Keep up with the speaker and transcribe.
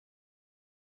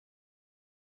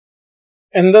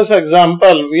In this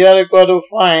example, we are required to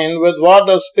find with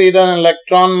what speed an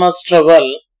electron must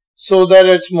travel so that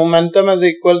its momentum is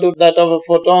equal to that of a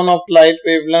photon of light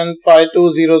wavelength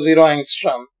 5200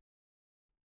 angstrom.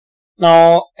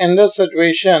 Now, in this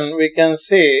situation, we can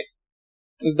say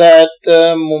that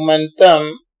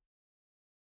momentum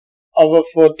of a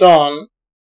photon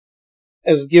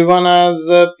is given as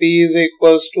P is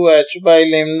equals to h by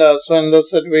lambda. So, in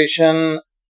this situation,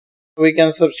 we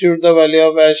can substitute the value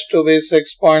of h to be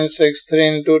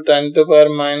 6.63 into 10 to the power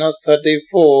minus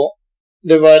 34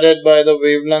 divided by the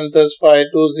wavelength is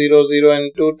 5200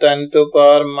 into 10 to the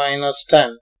power minus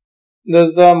 10. This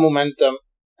is the momentum.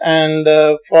 And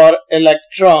for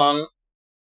electron,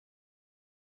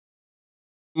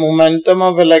 momentum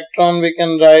of electron we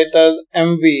can write as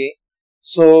mv.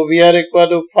 So we are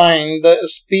required to find the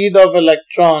speed of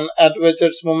electron at which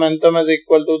its momentum is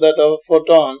equal to that of a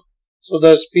photon. So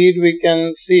the speed we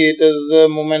can see it is the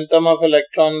momentum of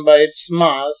electron by its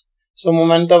mass. So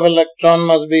momentum of electron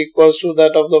must be equals to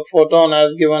that of the photon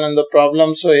as given in the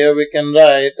problem. So here we can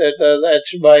write it as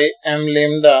h by m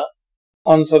lambda.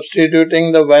 On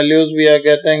substituting the values we are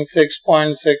getting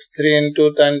 6.63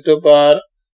 into 10 to the power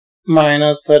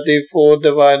minus 34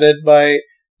 divided by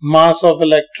mass of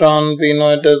electron, we know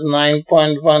it is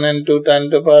 9.1 into 10 to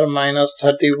the power minus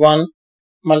 31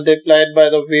 multiplied by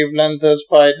the wavelength is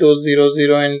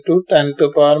 5200 into 10 to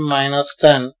the power minus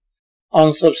 10.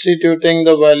 On substituting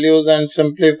the values and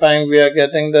simplifying, we are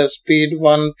getting the speed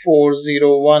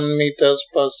 1401 meters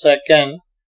per second.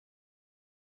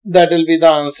 That will be the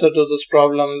answer to this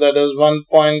problem, that is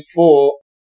 1.4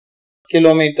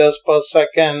 kilometers per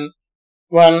second.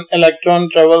 When electron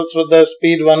travels with the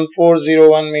speed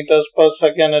 1401 meters per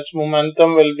second, its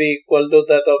momentum will be equal to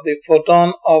that of the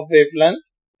photon of wavelength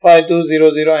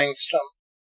 5200 angstrom.